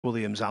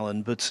Williams,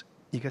 Alan, but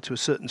you get to a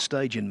certain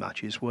stage in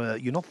matches where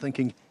you're not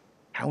thinking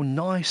how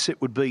nice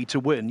it would be to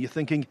win. You're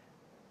thinking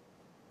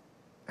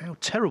how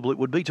terrible it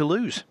would be to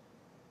lose.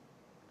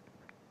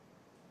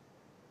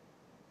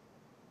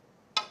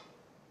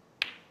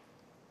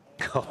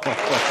 Yeah,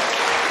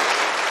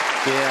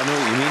 I know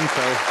what you mean,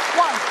 Phil.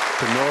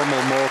 To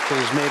normal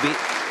mortals, maybe.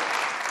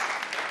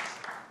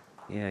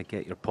 Yeah, I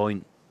get your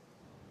point.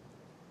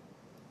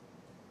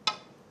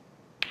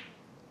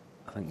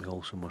 I think we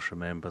also must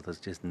remember there's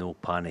just no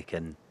panic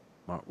in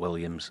Mark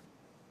Williams.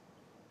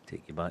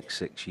 Take you back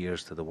 6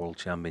 years to the World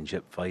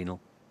Championship final.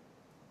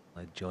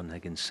 Led John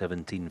Higgins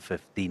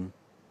 17-15.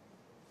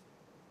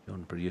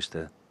 John produced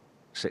a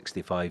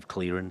 65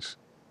 clearance.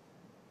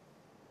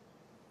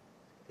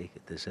 Take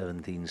it to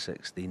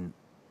 17-16.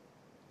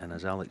 And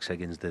as Alex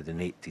Higgins did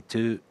in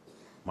 82,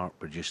 Mark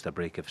produced a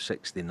break of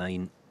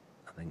 69.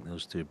 I think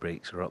those two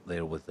breaks are up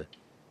there with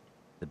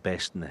the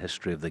best in the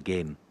history of the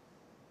game.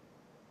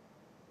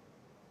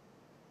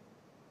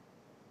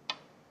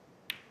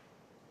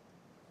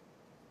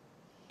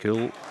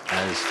 Cool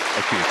as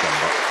a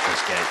cucumber,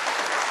 this guy.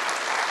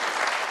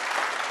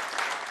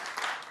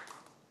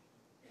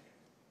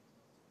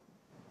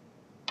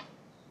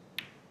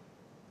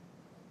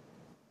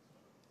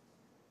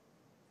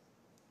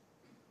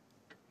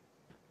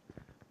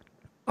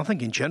 I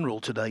think in general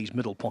today's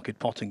middle pocket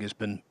potting has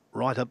been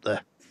right up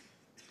there.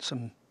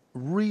 Some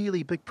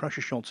really big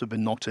pressure shots have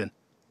been knocked in.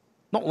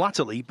 Not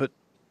latterly, but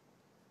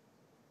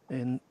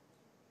in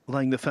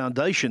laying the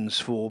foundations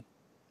for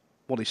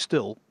what is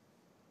still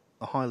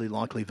a highly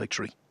likely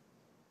victory.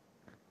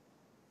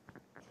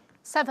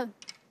 7.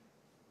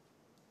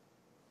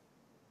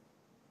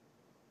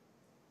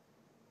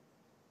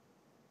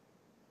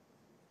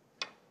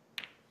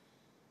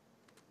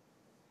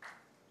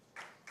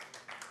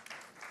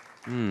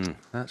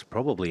 That's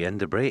probably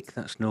end of break.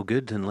 That's no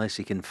good unless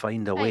he can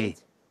find a way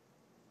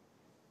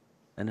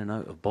in and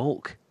out of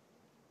balk.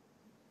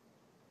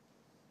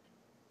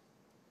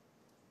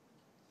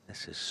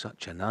 This is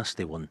such a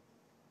nasty one.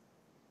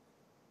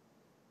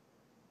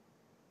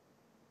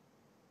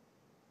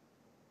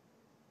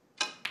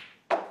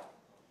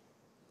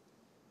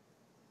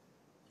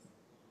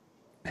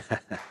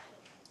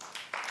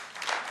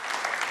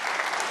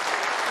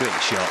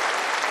 Great shot.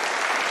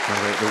 Not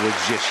out the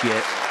woods just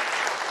yet.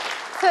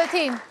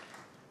 13. A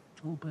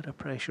little bit of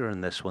pressure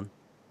in this one.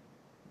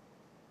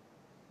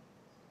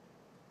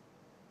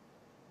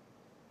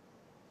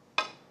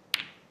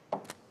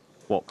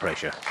 What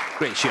pressure?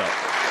 Great shot.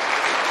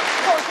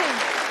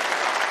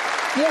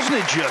 14. Wasn't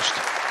it just?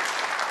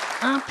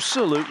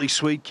 Absolutely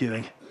sweet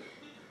cueing.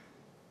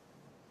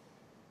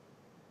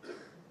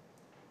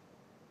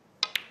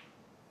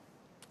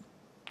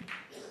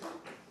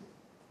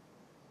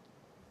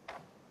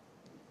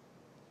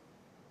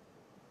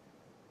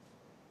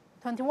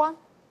 $21.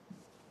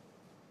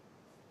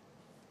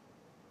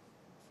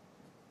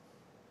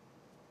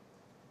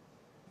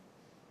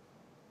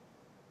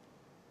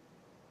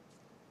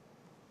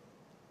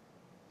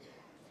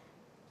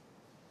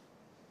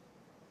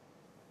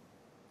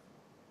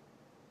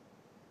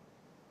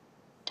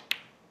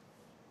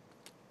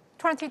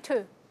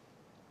 22.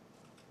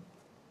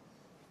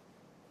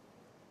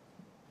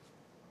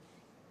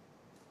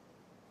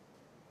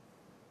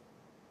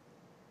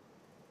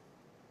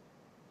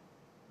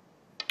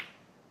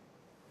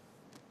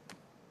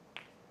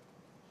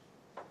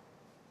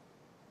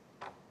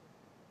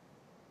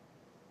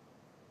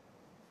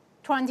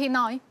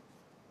 29.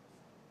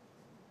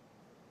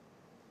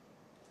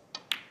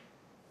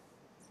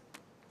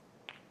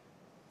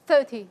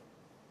 30.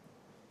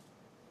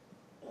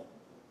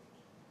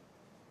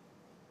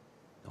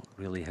 Not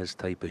really his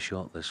type of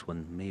shot, this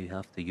one. May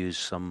have to use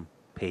some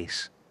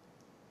pace.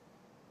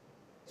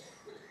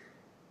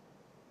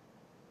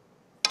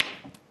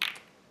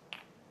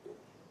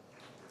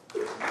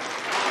 Does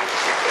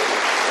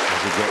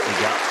he get the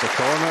gap to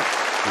corner?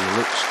 He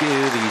looks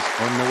good. He's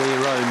on the way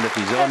around. If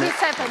he's on it,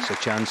 37. it's a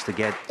chance to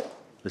get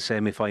the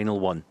semi-final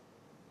one.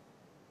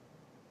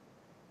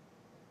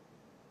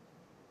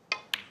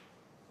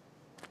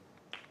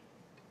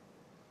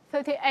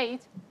 $38.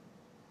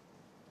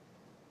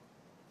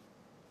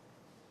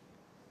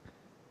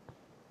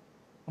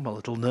 I'm a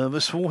little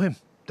nervous for him.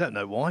 Don't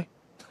know why.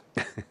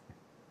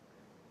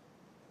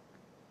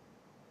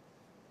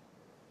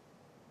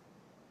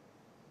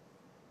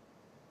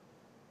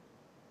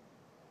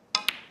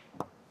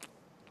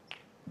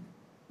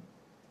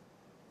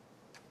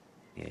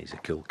 Yeah, he's a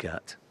cool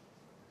cat,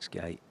 this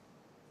guy.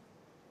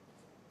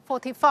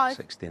 45.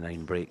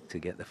 69 break to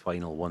get the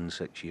final one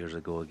 6 years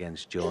ago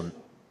against John.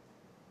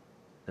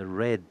 The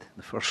red,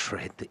 the first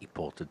red that he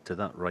potted to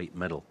that right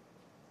middle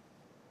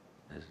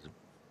is,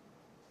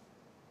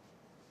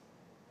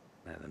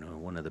 I don't know,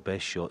 one of the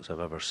best shots I've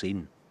ever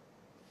seen.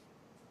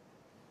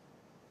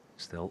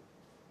 Still,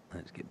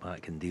 let's get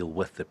back and deal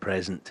with the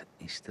present.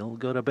 He's still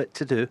got a bit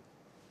to do.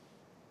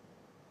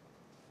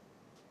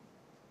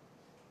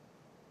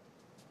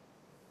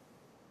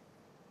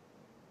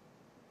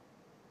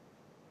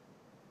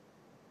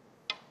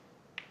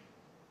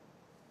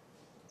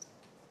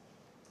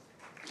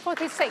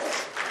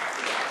 46.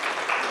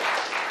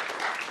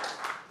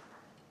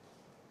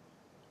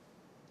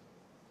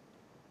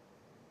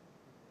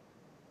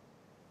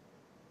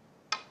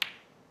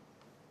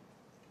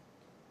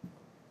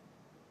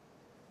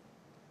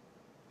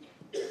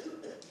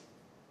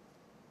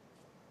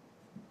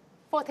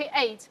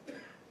 $48.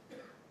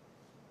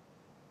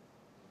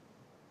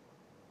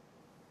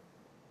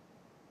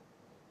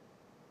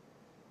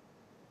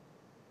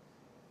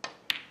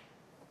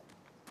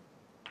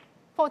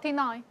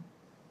 $49.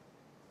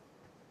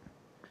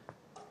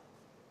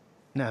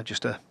 Now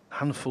just a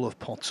handful of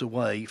pots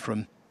away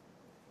from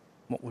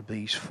what would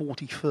be his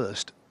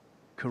 41st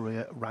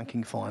career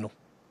ranking final.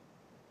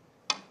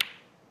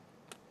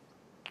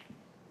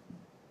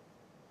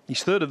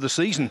 He's third of the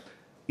season.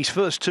 His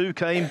first two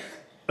came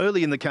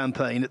early in the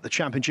campaign at the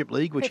Championship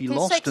League, which 56. he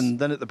lost, and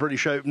then at the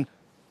British Open,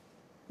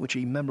 which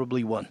he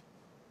memorably won.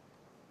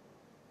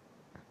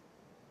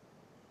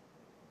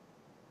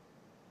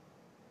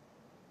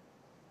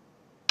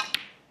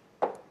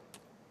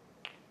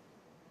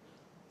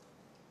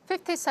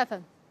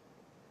 $57.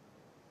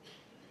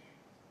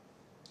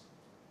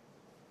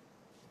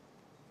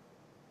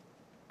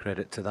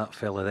 Credit to that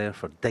fella there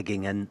for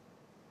digging in.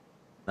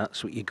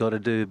 That's what you got to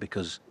do,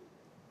 because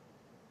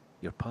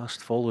your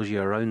past follows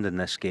you around in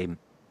this game.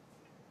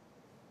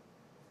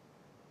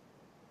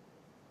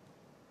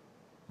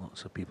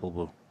 Lots of people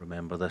will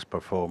remember this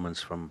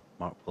performance from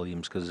Mark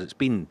Williams because it's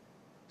been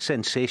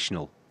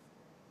sensational,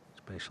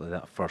 especially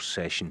that first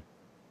session.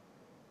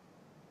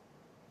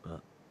 But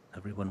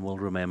everyone will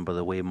remember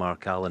the way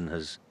Mark Allen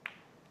has,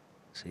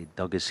 say,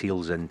 dug his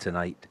heels in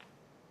tonight.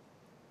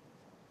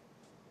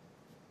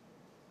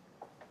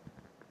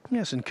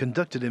 Yes, and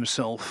conducted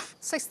himself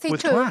 62.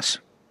 with class.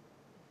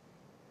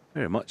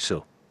 Very much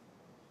so.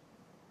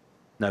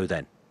 Now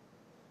then,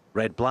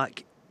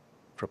 red-black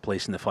for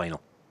place in the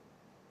final.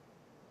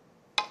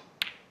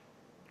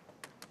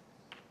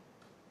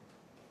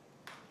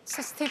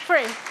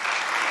 $63.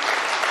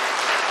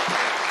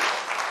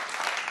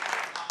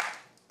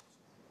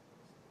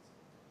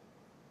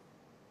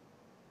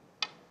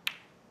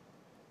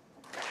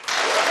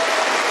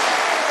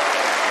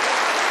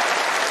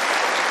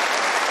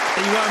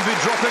 He won't be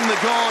dropping the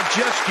guard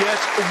just yet.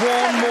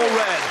 One more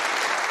red.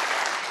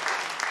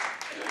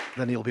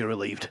 Then he'll be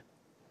relieved.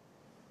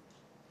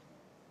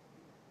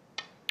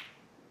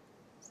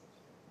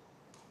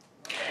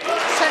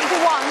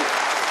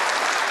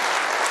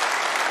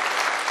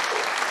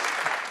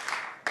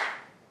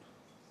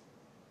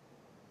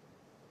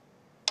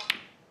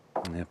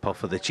 Yeah,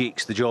 puff of the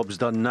cheeks, the job's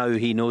done now,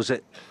 he knows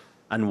it.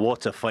 And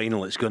what a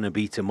final it's going to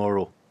be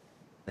tomorrow.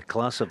 The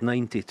class of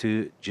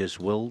 92 just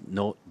will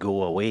not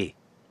go away.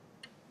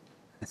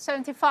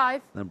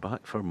 75. They're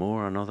back for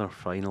more, another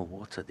final.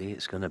 What a day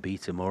it's going to be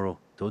tomorrow.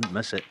 Don't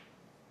miss it.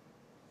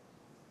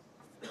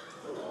 75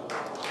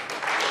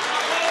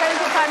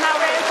 now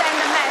raised and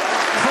the net.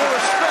 For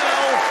a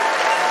spell,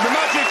 the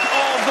magic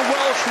of the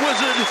Welsh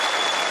wizard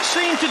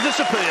seemed to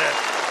disappear.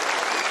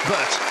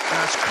 But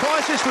as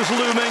crisis was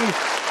looming,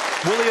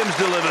 Williams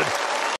delivered.